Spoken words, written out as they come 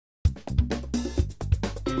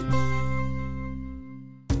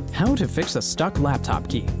How to fix a stuck laptop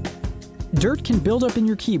key. Dirt can build up in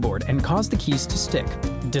your keyboard and cause the keys to stick.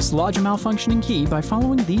 Dislodge a malfunctioning key by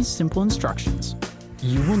following these simple instructions.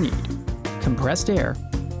 You will need compressed air,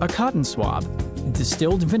 a cotton swab,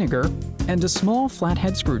 distilled vinegar, and a small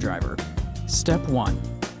flathead screwdriver. Step 1.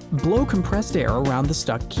 Blow compressed air around the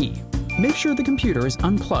stuck key. Make sure the computer is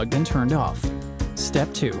unplugged and turned off.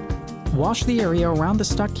 Step 2. Wash the area around the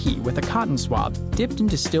stuck key with a cotton swab dipped in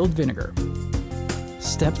distilled vinegar.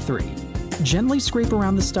 Step 3. Gently scrape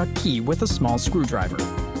around the stuck key with a small screwdriver.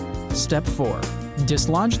 Step 4.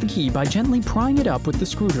 Dislodge the key by gently prying it up with the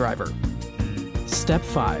screwdriver. Step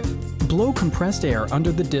 5. Blow compressed air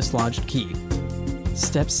under the dislodged key.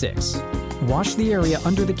 Step 6. Wash the area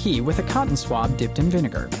under the key with a cotton swab dipped in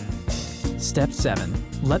vinegar. Step 7.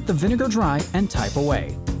 Let the vinegar dry and type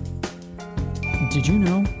away. Did you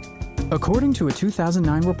know? According to a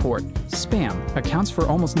 2009 report, spam accounts for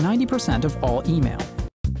almost 90% of all email.